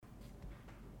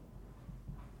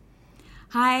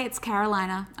Hi, it's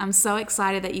Carolina. I'm so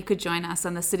excited that you could join us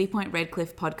on the City Point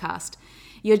Redcliffe podcast.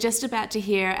 You're just about to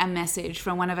hear a message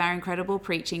from one of our incredible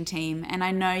preaching team, and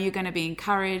I know you're going to be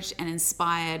encouraged and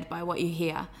inspired by what you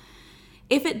hear.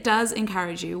 If it does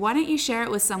encourage you, why don't you share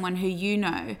it with someone who you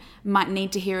know might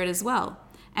need to hear it as well?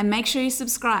 And make sure you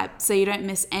subscribe so you don't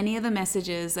miss any of the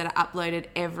messages that are uploaded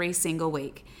every single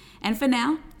week. And for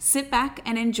now, sit back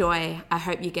and enjoy. I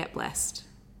hope you get blessed.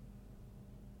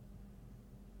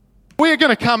 We're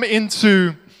going to come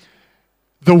into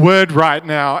the Word right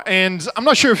now, and I'm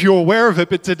not sure if you're aware of it,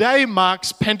 but today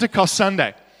marks Pentecost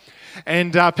Sunday.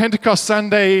 And Pentecost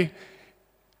Sunday,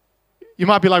 you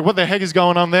might be like, what the heck is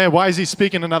going on there? Why is he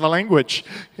speaking another language?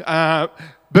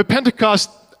 But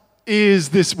Pentecost is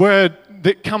this word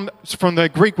that comes from the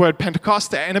Greek word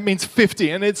Pentecoste, and it means 50,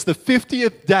 and it's the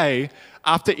 50th day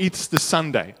after Easter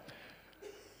Sunday.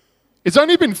 It's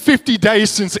only been 50 days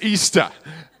since Easter.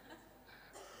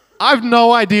 I've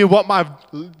no idea what I've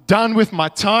done with my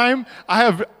time.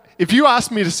 If you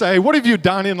asked me to say, what have you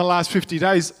done in the last 50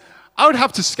 days? I would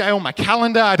have to scale my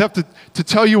calendar. I'd have to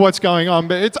tell you what's going on,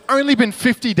 but it's only been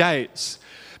 50 days.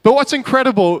 But what's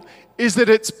incredible is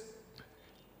that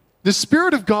the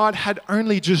Spirit of God had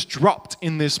only just dropped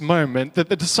in this moment, that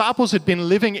the disciples had been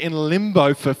living in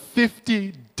limbo for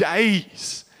 50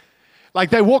 days. Like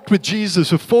they walked with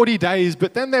Jesus for 40 days,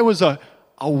 but then there was a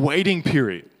waiting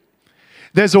period.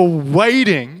 There's a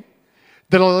waiting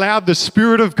that allowed the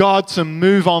Spirit of God to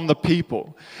move on the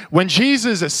people. When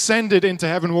Jesus ascended into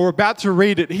heaven, we're about to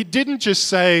read it, he didn't just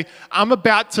say, I'm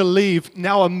about to leave,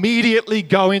 now immediately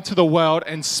go into the world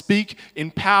and speak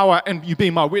in power and you be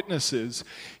my witnesses.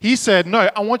 He said, no,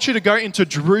 I want you to go into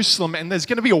Jerusalem and there's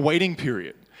going to be a waiting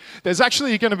period. There's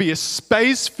actually going to be a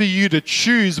space for you to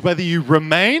choose whether you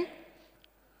remain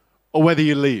or whether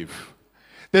you leave.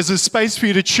 There's a space for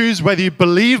you to choose whether you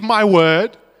believe my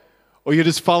word or you're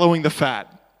just following the fad.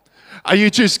 Are you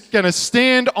just going to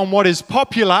stand on what is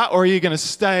popular, or are you going to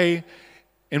stay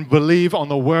and believe on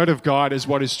the word of God as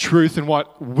what is truth and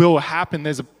what will happen?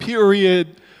 There's a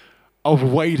period of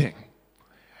waiting.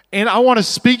 And I want to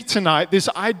speak tonight this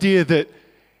idea that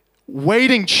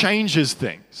waiting changes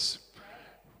things.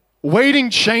 Waiting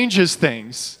changes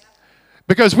things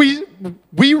because we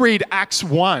read Acts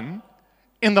 1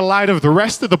 in the light of the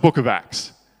rest of the book of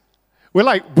Acts. We're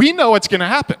like, we know what's going to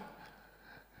happen.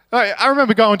 I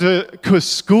remember going to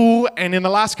school, and in the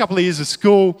last couple of years of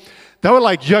school, they were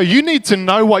like, yo, you need to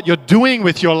know what you're doing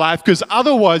with your life, because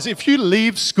otherwise, if you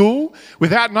leave school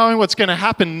without knowing what's going to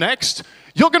happen next,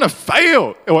 you're going to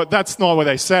fail. Well, that's not what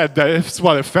they said. That's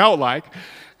what it felt like.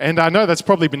 And I know that's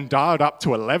probably been dialed up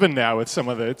to 11 now with some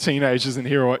of the teenagers in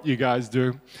here, what you guys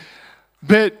do.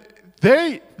 But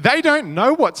they don't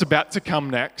know what's about to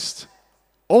come next.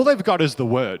 All they've got is the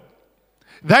word.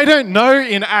 They don't know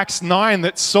in Acts 9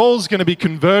 that Saul's going to be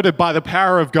converted by the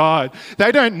power of God.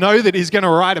 They don't know that he's going to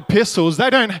write epistles. They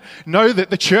don't know that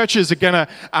the churches are going to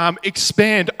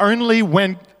expand only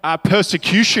when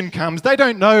persecution comes. They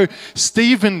don't know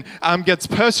Stephen gets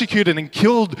persecuted and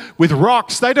killed with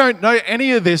rocks. They don't know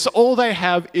any of this. All they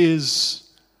have is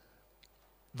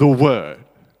the word.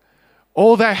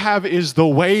 All they have is the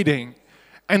waiting.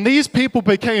 And these people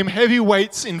became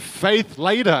heavyweights in faith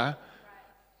later,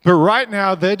 but right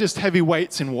now they're just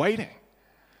heavyweights in waiting.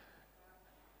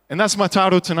 And that's my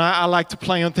title tonight. I like to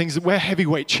play on things that we're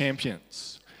heavyweight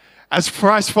champions. As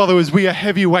Christ followers, we are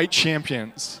heavyweight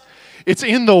champions. It's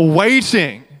in the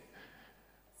waiting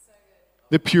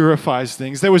that purifies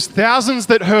things. There was thousands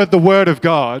that heard the word of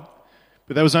God,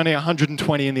 but there was only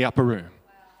 120 in the upper room.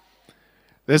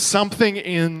 There's something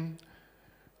in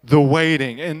the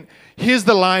waiting. And here's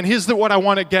the line. Here's what I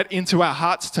want to get into our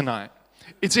hearts tonight.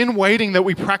 It's in waiting that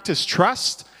we practice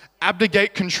trust,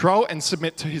 abdicate control, and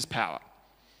submit to his power.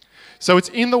 So it's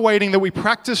in the waiting that we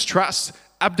practice trust,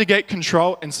 abdicate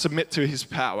control, and submit to his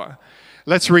power.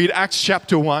 Let's read Acts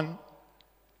chapter 1,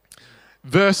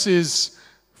 verses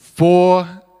 4,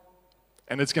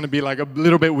 and it's going to be like a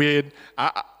little bit weird.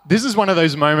 This is one of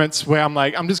those moments where I'm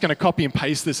like, I'm just going to copy and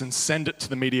paste this and send it to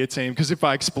the media team, because if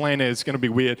I explain it, it's going to be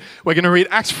weird. We're going to read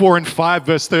Acts 4 and 5,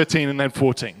 verse 13, and then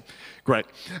 14. Great.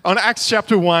 On Acts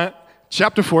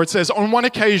chapter 4, it says, on one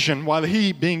occasion, while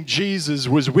he, being Jesus,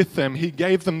 was with them, he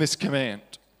gave them this command.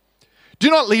 Do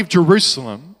not leave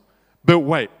Jerusalem, but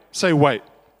wait. Say wait.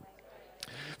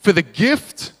 For the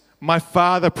gift my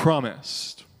Father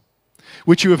promised,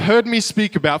 which you have heard me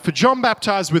speak about. For John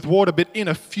baptized with water, but in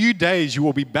a few days you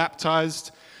will be baptized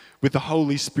with the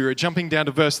Holy Spirit. Jumping down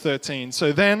to verse 13.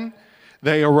 So then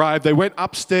they arrived. They went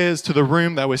upstairs to the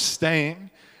room they were staying.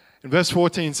 And verse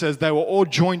 14 says, they were all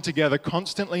joined together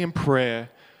constantly in prayer,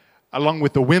 along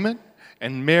with the women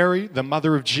and Mary, the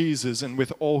mother of Jesus, and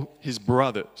with all his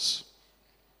brothers.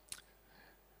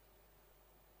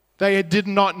 They did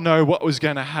not know what was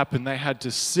going to happen. They had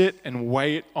to sit and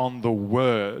wait on the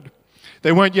word.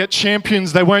 They weren't yet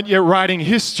champions. They weren't yet writing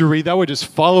history. They were just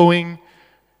following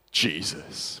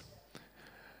Jesus.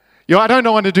 I don't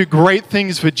want to do great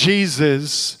things for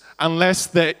Jesus unless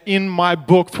they're in my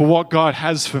book for what God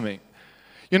has for me.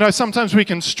 Sometimes we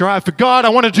can strive for God. I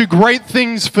want to do great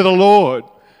things for the Lord.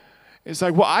 It's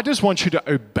like, well, I just want you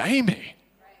to obey me.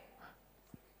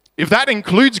 If that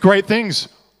includes great things,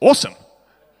 awesome.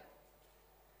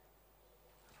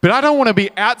 But I don't want to be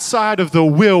outside of the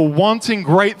will, wanting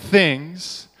great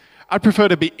things. I prefer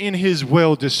to be in his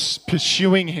will, just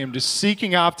pursuing him, just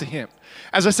seeking after him.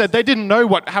 As I said, they didn't know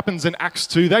what happens in Acts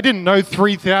 2. They didn't know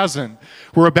 3,000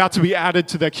 were about to be added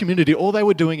to their community. All they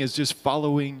were doing is just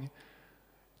following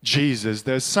Jesus.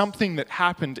 There's something that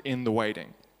happened in the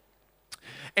waiting.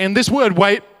 And this word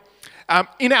wait,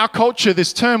 in our culture,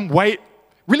 this term wait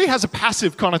really has a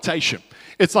passive connotation.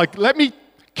 It's like, let me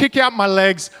kick out my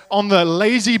legs on the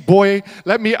lazy boy.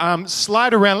 Let me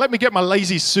slide around. Let me get my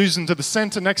lazy Susan to the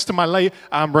center next to my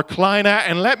recliner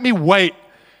and let me wait.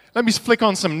 Let me flick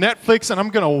on some Netflix and I'm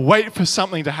going to wait for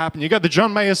something to happen. You got the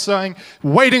John Mayer saying,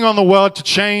 waiting on the world to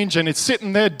change, and it's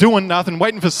sitting there doing nothing,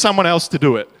 waiting for someone else to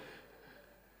do it.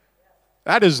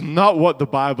 That is not what the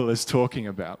Bible is talking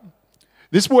about.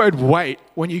 This word wait,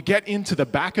 when you get into the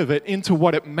back of it, into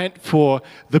what it meant for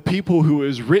the people who it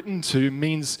was written to,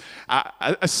 means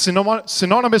a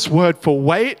synonymous word for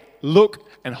wait, look,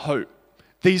 and hope.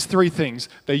 These three things,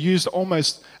 they used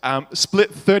almost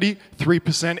split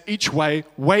 33% each way.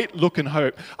 Wait, look, and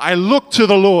hope. I look to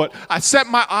the Lord. I set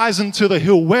my eyes into the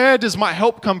hill. Where does my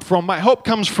help come from? My help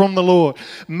comes from the Lord,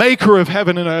 maker of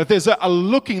heaven and earth. There's a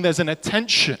looking, there's an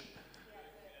attention.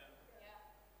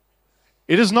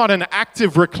 It is not an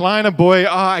active recliner, boy,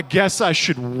 I guess I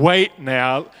should wait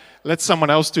now. Let someone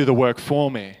else do the work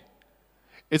for me.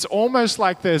 It's almost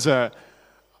like there's an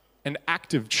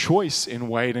active choice in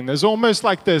waiting. There's almost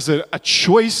like there's a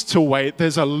choice to wait.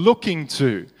 There's a looking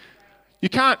to. You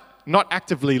can't not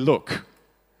actively look.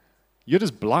 You're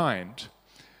just blind.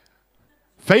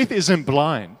 Faith isn't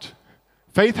blind.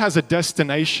 Faith has a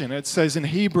destination. It says in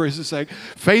Hebrews, it's like,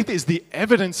 faith is the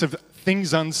evidence of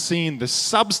things unseen, the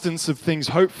substance of things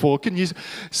hoped for. Can you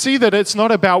see that it's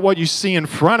not about what you see in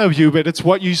front of you, but it's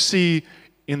what you see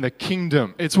in the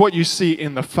kingdom. It's what you see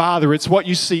in the Father. It's what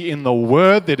you see in the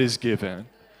word that is given.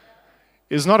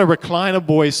 It's not a recliner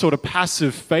boy sort of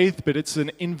passive faith, but it's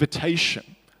an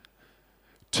invitation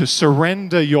to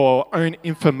surrender your own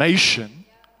information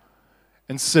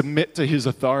and submit to his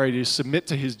authority, to submit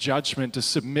to his judgment, to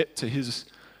submit to his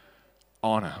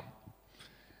honor.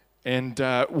 And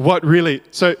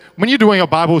so when you're doing a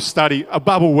Bible study, a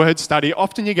Bible word study,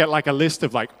 often you get like a list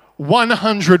of like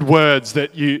 100 words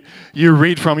that you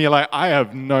read from. You're like, I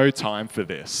have no time for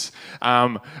this.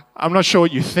 I'm not sure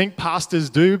what you think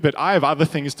pastors do, but I have other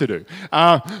things to do.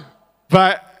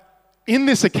 But in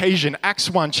this occasion, Acts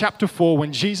 1, chapter 4,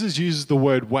 when Jesus uses the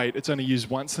word wait, it's only used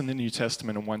once in the New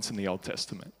Testament and once in the Old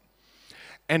Testament.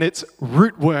 And its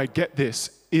root word, get this,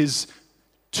 is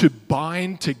to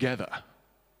bind together.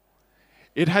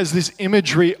 It has this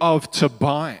imagery of to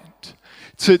bind,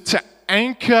 to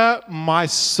anchor my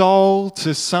soul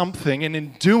to something. And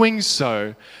in doing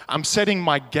so, I'm setting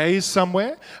my gaze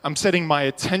somewhere, I'm setting my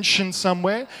attention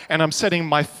somewhere, and I'm setting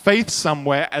my faith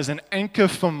somewhere as an anchor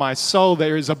for my soul.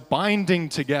 There is a binding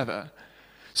together.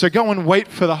 So go and wait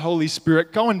for the Holy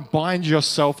Spirit. Go and bind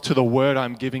yourself to the word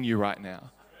I'm giving you right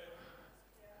now.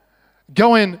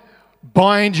 Go and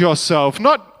bind yourself,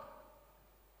 not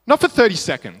for 30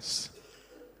 seconds.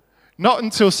 Not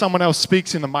until someone else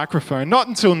speaks in the microphone. Not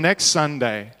until next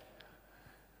Sunday.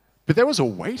 But there was a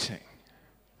waiting.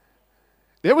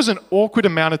 There was an awkward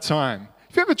amount of time.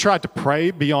 Have you ever tried to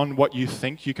pray beyond what you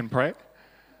think you can pray?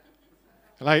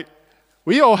 Like,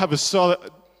 we all have a solid,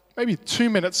 maybe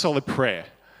 2-minute solid prayer.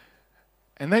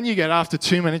 And then you get after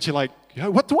 2 minutes, you're like,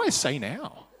 what do I say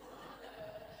now?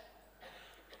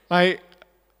 Like,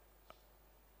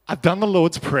 I've done the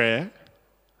Lord's Prayer.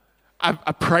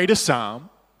 I prayed a psalm.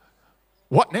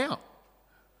 What now?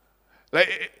 But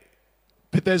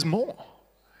there's more.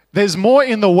 There's more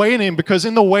in the waiting, because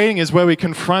in the waiting is where we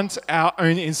confront our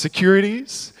own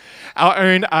insecurities, our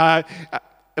own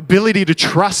ability to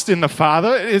trust in the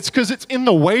Father. It's because it's in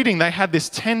the waiting. They had this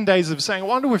 10 days of saying, I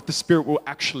wonder if the Spirit will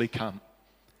actually come.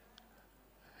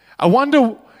 I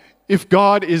wonder if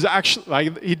God is actually,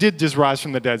 like, he did just rise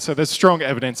from the dead, so there's strong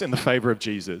evidence in the favor of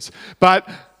Jesus. But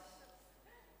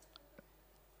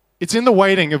it's in the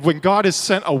waiting of when God has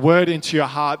sent a word into your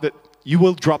heart that you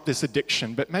will drop this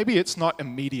addiction, but maybe it's not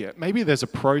immediate. Maybe there's a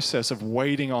process of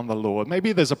waiting on the Lord.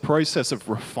 Maybe there's a process of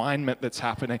refinement that's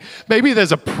happening. Maybe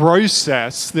there's a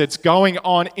process that's going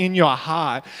on in your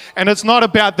heart, and it's not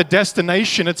about the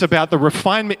destination, it's about the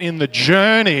refinement in the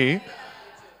journey.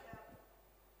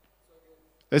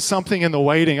 There's something in the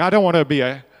waiting. I want to be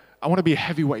a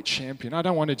heavyweight champion. I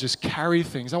don't want to just carry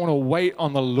things. I want to wait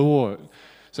on the Lord.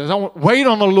 So I want wait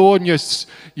on the Lord, and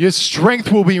your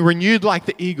strength will be renewed like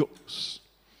the eagles.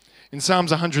 In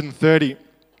Psalms 130,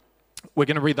 we're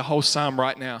going to read the whole psalm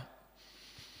right now.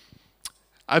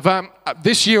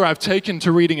 This year I've taken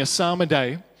to reading a psalm a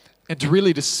day and to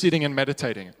really just sitting and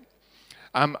meditating.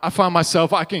 I find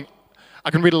myself, I can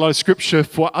read a lot of scripture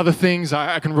for other things,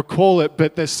 I can recall it,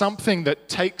 but there's something that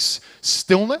takes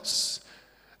stillness.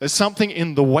 There's something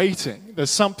in the waiting.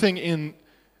 There's something in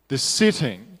the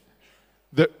sitting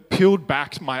that peeled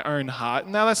back my own heart.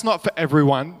 Now, that's not for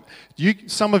everyone.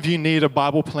 Some of you need a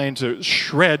Bible plan to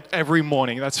shred every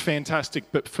morning. That's fantastic.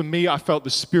 But for me, I felt the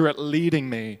Spirit leading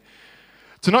me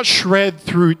to not shred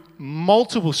through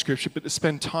multiple scripture, but to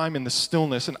spend time in the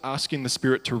stillness and asking the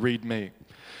Spirit to read me.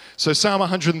 So Psalm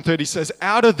 130 says,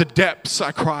 "Out of the depths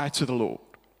I cry to the Lord.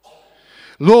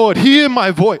 Lord, hear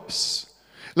my voice.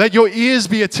 Let your ears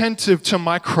be attentive to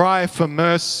my cry for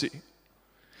mercy.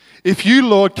 If you,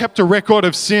 Lord, kept a record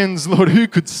of sins, Lord, who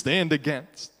could stand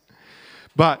against?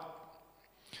 But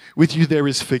with you there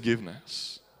is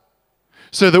forgiveness,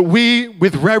 so that we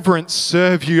with reverence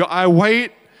serve you. I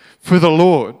wait for the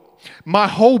Lord. My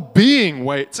whole being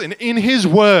waits, and in his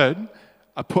word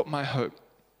I put my hope.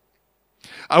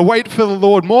 I wait for the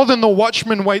Lord more than the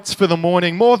watchman waits for the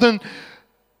morning, more than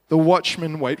the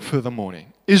watchmen wait for the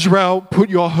morning. Israel, put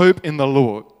your hope in the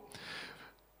Lord.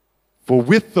 For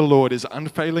with the Lord is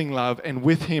unfailing love, and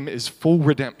with him is full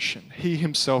redemption. He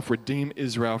himself redeemed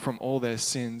Israel from all their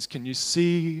sins." Can you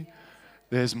see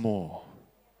there's more?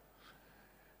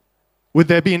 Would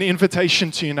there be an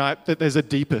invitation to unite that there's a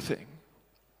deeper thing?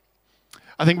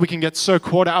 I think we can get so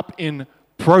caught up in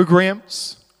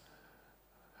programs,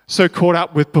 so caught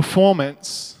up with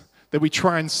performance, that we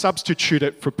try and substitute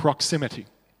it for proximity.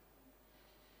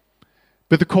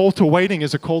 But the call to waiting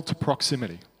is a call to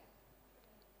proximity.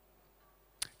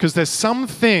 Because there's some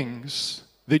things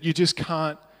that you just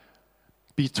can't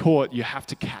be taught, you have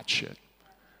to catch it.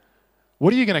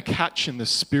 What are you going to catch in the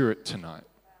Spirit tonight?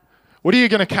 What are you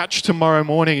going to catch tomorrow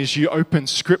morning as you open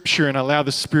Scripture and allow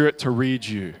the Spirit to read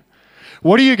you?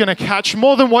 What are you going to catch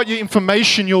more than what your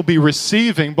information you'll be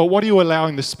receiving, but what are you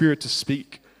allowing the Spirit to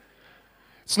speak?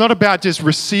 It's not about just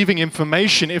receiving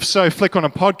information. If so, flick on a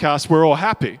podcast, we're all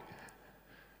happy.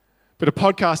 But a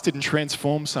podcast didn't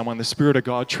transform someone. The Spirit of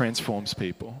God transforms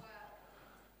people.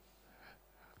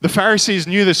 The Pharisees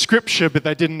knew the Scripture, but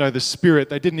they didn't know the Spirit.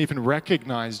 They didn't even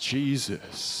recognize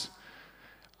Jesus.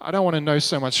 I don't want to know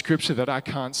so much Scripture that I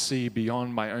can't see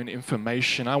beyond my own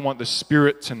information. I want the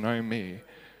Spirit to know me.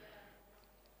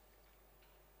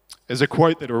 There's a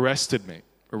quote that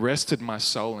arrested my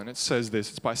soul, and it says this.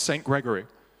 It's by St. Gregory.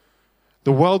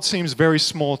 "The world seems very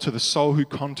small to the soul who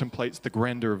contemplates the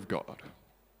grandeur of God."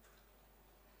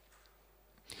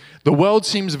 The world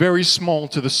seems very small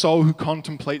to the soul who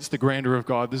contemplates the grandeur of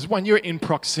God. This is when you're in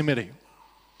proximity,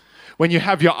 when you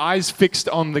have your eyes fixed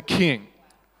on the King.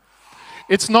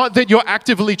 It's not that you're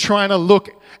actively trying to look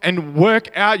and work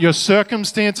out your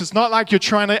circumstance. It's not like you're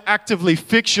trying to actively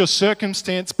fix your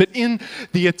circumstance, but in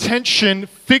the attention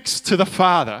fixed to the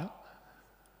Father,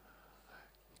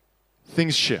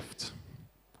 things shift.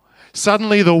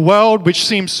 Suddenly the world, which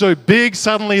seems so big,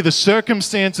 suddenly the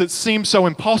circumstance that seemed so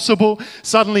impossible,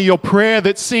 suddenly your prayer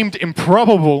that seemed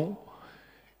improbable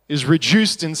is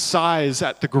reduced in size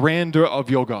at the grandeur of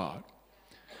your God.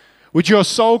 Would your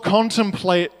soul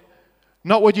contemplate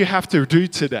not what you have to do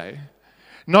today,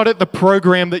 not at the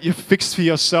program that you've fixed for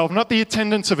yourself, not the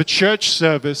attendance of a church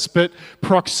service, but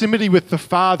proximity with the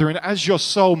Father, and as your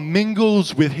soul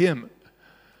mingles with Him,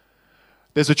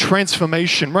 there's a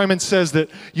transformation. Romans says that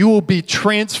you will be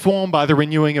transformed by the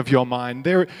renewing of your mind.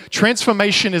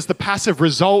 Transformation is the passive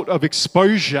result of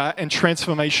exposure and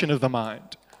transformation of the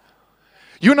mind.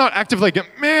 You're not actively going,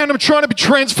 man, I'm trying to be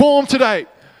transformed today.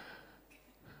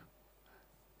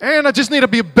 Man, I just need to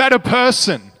be a better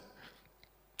person.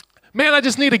 Man, I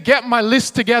just need to get my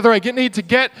list together.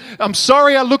 I'm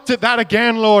sorry I looked at that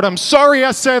again, Lord. I'm sorry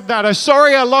I said that. I'm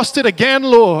sorry I lost it again,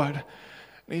 Lord.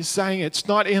 And He's saying it's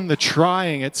not in the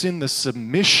trying, it's in the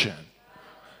submission.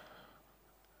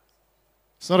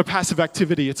 It's not a passive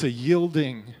activity, it's a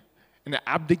yielding and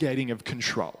abdicating of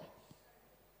control.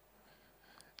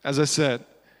 As I said,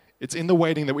 it's in the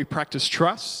waiting that we practice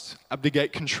trust,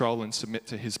 abdicate control, and submit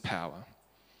to His power.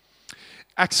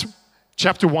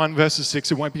 chapter 1, verses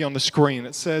 6, it won't be on the screen.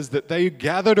 It says that they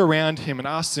gathered around him and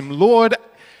asked him, Lord,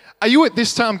 are you at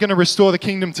this time going to restore the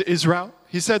kingdom to Israel?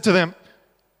 He said to them,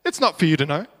 it's not for you to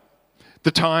know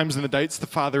the times and the dates the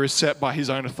Father has set by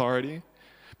his own authority,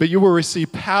 but you will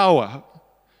receive power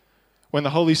when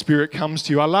the Holy Spirit comes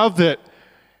to you. I love that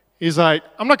he's like,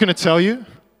 I'm not going to tell you.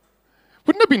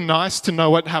 Wouldn't it be nice to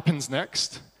know what happens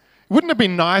next? Wouldn't it be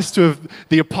nice to have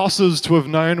the apostles to have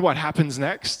known what happens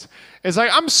next? It's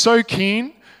like, I'm so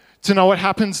keen to know what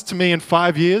happens to me in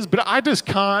 5 years, but I just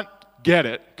can't get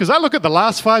it. Because I look at the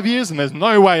last 5 years and there's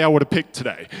no way I would have picked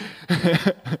today.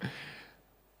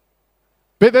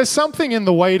 But there's something in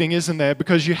the waiting, isn't there?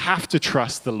 Because you have to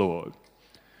trust the Lord.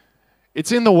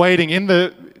 It's in the waiting, in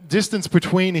the distance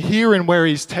between here and where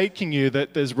he's taking you,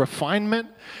 that there's refinement,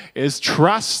 there's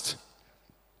trust,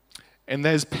 and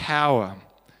there's power.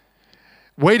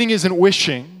 Waiting isn't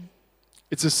wishing.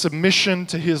 It's a submission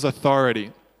to his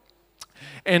authority.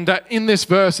 And in this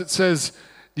verse, it says,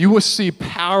 you will see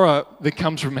power that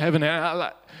comes from heaven.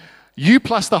 You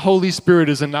plus the Holy Spirit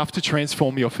is enough to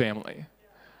transform your family.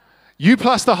 You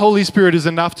plus the Holy Spirit is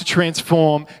enough to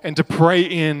transform and to pray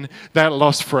in that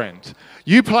lost friend.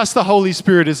 You plus the Holy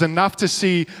Spirit is enough to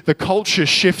see the culture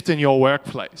shift in your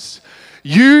workplace.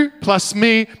 You plus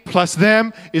me plus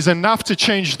them is enough to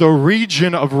change the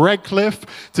region of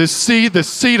Redcliffe, to see the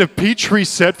seed of Peachtree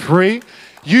set free.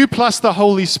 You plus the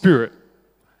Holy Spirit.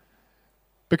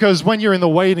 Because when you're in the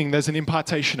waiting, there's an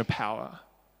impartation of power.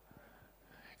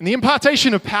 And the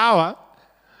impartation of power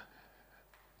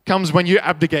comes when you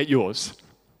abdicate yours.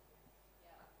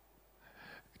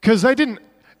 Because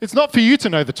it's not for you to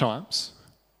know the times.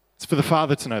 It's for the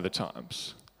Father to know the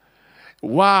times.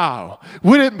 Wow.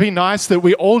 Wouldn't it be nice that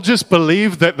we all just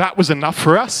believed that that was enough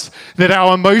for us? That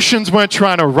our emotions weren't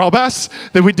trying to rob us?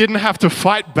 That we didn't have to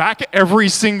fight back every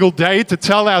single day to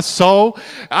tell our soul,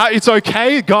 it's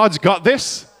okay, God's got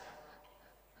this?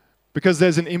 Because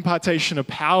there's an impartation of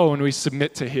power when we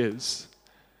submit to his.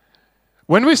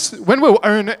 When we're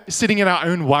sitting in our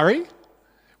own worry,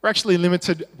 we're actually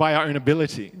limited by our own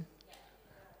ability.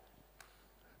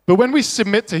 But when we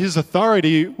submit to his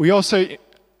authority, we also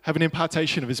have an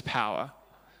impartation of his power.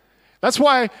 That's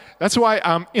why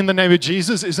in the name of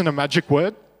Jesus isn't a magic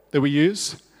word that we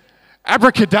use.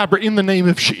 Abracadabra in the name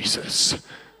of Jesus.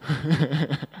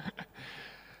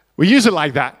 We use it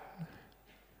like that.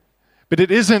 But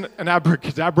it isn't an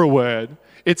abracadabra word.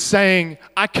 It's saying,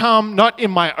 I come not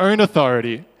in my own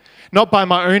authority, not by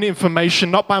my own information,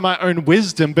 not by my own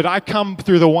wisdom, but I come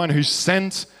through the one who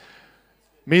sent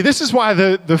me. This is why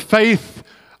the faith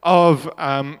of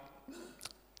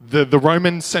the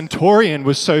Roman centurion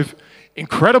was so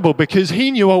incredible, because he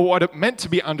knew what it meant to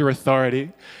be under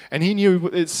authority. And he knew,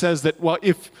 it says that, well,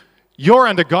 if you're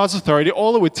under God's authority,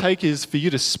 all it would take is for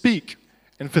you to speak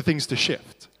and for things to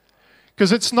shift.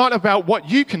 Because it's not about what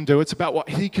you can do, it's about what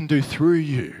he can do through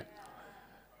you.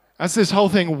 That's this whole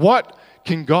thing. What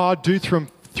can God do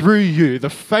through you? The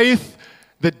faith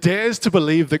that dares to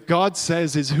believe that God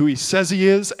says is who he says he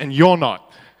is and you're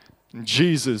not. And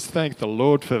Jesus, thank the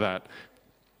Lord for that.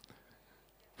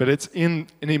 But it's in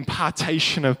an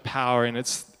impartation of power, and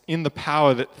it's in the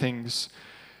power that things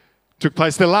took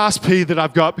place. The last P that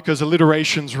I've got, because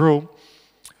alliterations rule,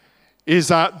 is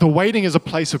the waiting is a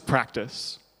place of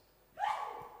practice.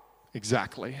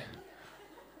 Exactly.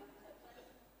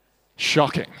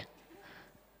 Shocking.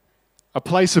 A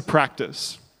place of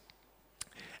practice.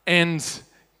 And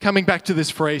coming back to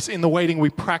this phrase, in the waiting we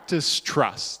practice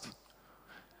trust.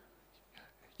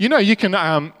 You know, you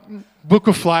can book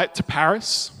a flight to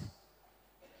Paris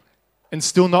and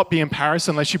still not be in Paris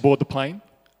unless you board the plane.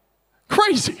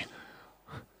 Crazy.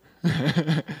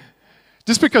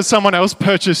 Just because someone else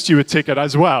purchased you a ticket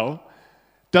as well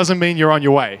doesn't mean you're on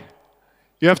your way.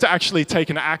 You have to actually take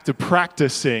an act of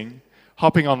practicing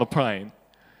hopping on the plane.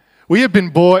 We have been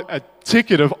bought a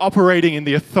ticket of operating in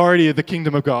the authority of the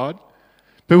kingdom of God,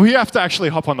 but we have to actually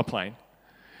hop on the plane.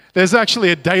 There's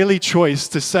actually a daily choice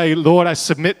to say, Lord, I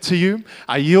submit to you.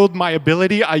 I yield my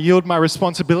ability. I yield my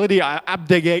responsibility. I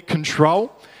abdicate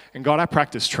control. And God, I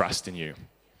practice trust in you.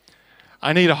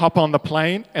 I need to hop on the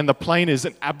plane, and the plane is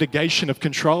an abdication of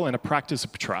control and a practice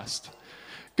of trust.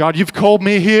 God, you've called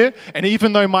me here, and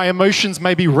even though my emotions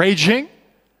may be raging,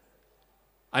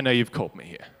 I know you've called me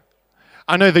here.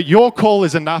 I know that your call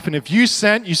is enough, and if you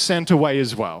sent away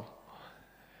as well.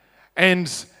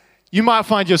 And you might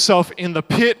find yourself in the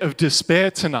pit of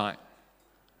despair tonight,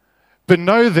 but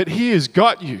know that he has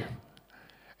got you,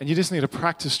 and you just need to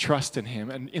practice trust in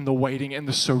him, and in the waiting and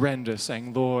the surrender,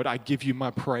 saying, Lord, I give you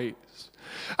my praise.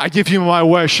 I give you my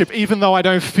worship. Even though I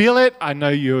don't feel it, I know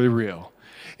you're real.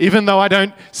 Even though I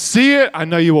don't see it, I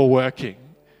know you are working.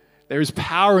 There is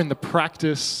power in the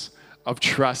practice of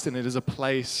trust, and it is a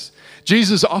place.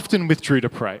 Jesus often withdrew to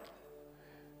pray.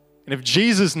 And if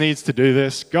Jesus needs to do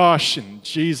this, gosh, in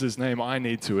Jesus' name, I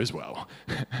need to as well.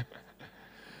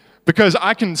 Because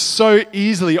I can so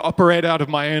easily operate out of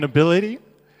my own ability,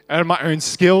 out of my own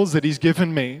skills that he's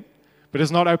given me, but it's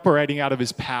not operating out of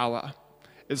his power.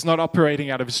 It's not operating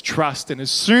out of his trust. And as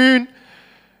soon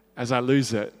as I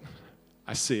lose it,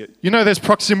 I see it. You know, there's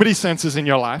proximity sensors in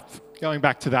your life, going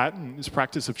back to that, and this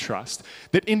practice of trust,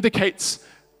 that indicates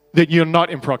that you're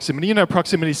not in proximity. You know,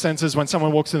 proximity sensors, when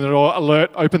someone walks in the door, alert,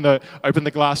 open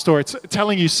the glass door, it's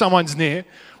telling you someone's near.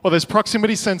 Well, there's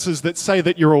proximity sensors that say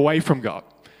that you're away from God.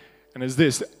 And is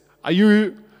this, are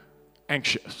you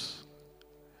anxious?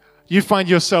 Do you find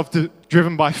yourself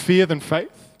driven by fear than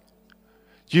faith?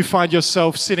 Do you find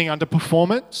yourself sitting under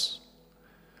performance?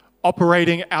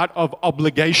 Operating out of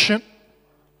obligation?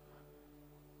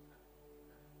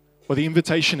 Well, the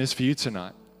invitation is for you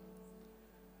tonight.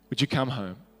 Would you come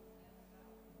home?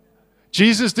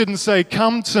 Jesus didn't say,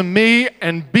 come to me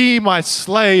and be my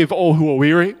slave, all who are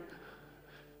weary.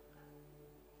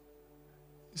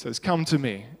 He says, come to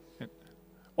me,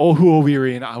 all who are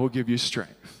weary, and I will give you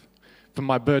strength. For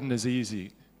my burden is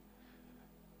easy.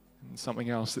 And something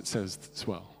else that says as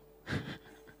well.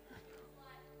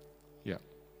 Yeah.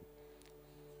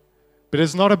 But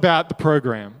it's not about the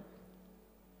program.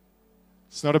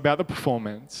 It's not about the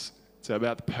performance. It's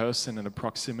about the person and the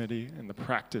proximity and the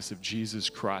practice of Jesus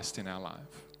Christ in our life.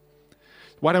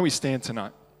 Why don't we stand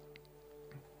tonight?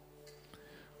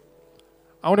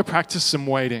 I want to practice some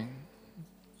waiting.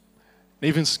 And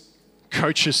even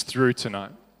coach us through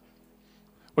tonight.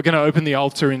 We're going to open the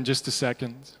altar in just a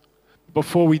second.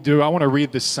 Before we do, I want to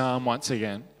read this psalm once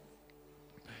again.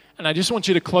 And I just want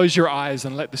you to close your eyes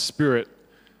and let the Spirit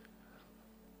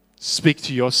speak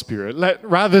to your spirit.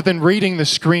 Rather than reading the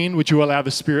screen, would you allow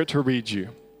the Spirit to read you?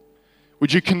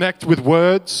 Would you connect with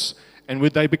words, and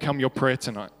would they become your prayer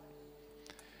tonight?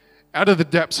 Out of the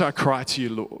depths I cry to you,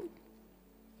 Lord.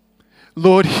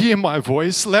 Lord, hear my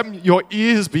voice. Let your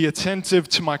ears be attentive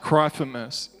to my cry for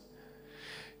mercy.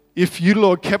 If you,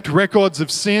 Lord, kept records of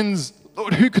sins,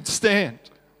 Lord, who could stand?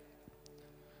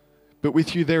 But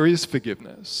with you there is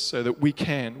forgiveness, so that we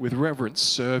can, with reverence,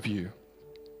 serve you.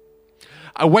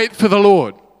 I wait for the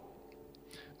Lord.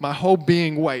 My whole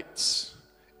being waits,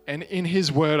 and in his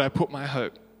word I put my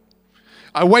hope.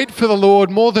 I wait for the Lord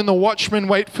more than the watchmen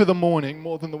wait for the morning,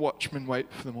 more than the watchmen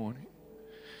wait for the morning.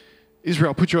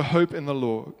 Israel, put your hope in the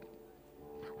Lord.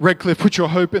 Redcliffe, put your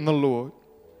hope in the Lord.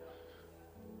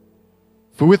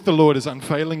 For with the Lord is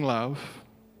unfailing love,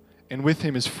 and with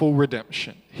him is full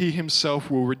redemption. He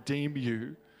himself will redeem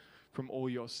you from all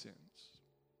your sins.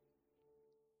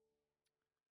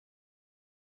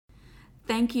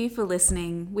 Thank you for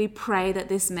listening. We pray that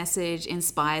this message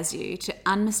inspires you to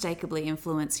unmistakably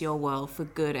influence your world for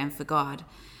good and for God.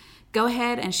 Go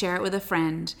ahead and share it with a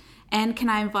friend. And can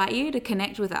I invite you to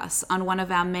connect with us on one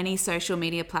of our many social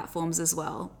media platforms as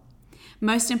well?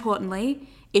 Most importantly,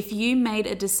 if you made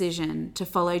a decision to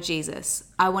follow Jesus,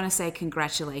 I want to say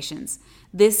congratulations.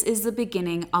 This is the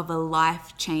beginning of a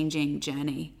life-changing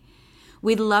journey.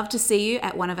 We'd love to see you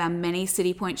at one of our many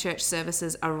City Point Church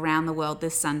services around the world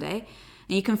this Sunday.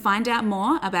 And you can find out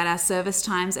more about our service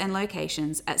times and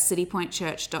locations at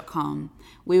citypointchurch.com.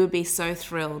 We would be so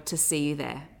thrilled to see you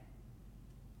there.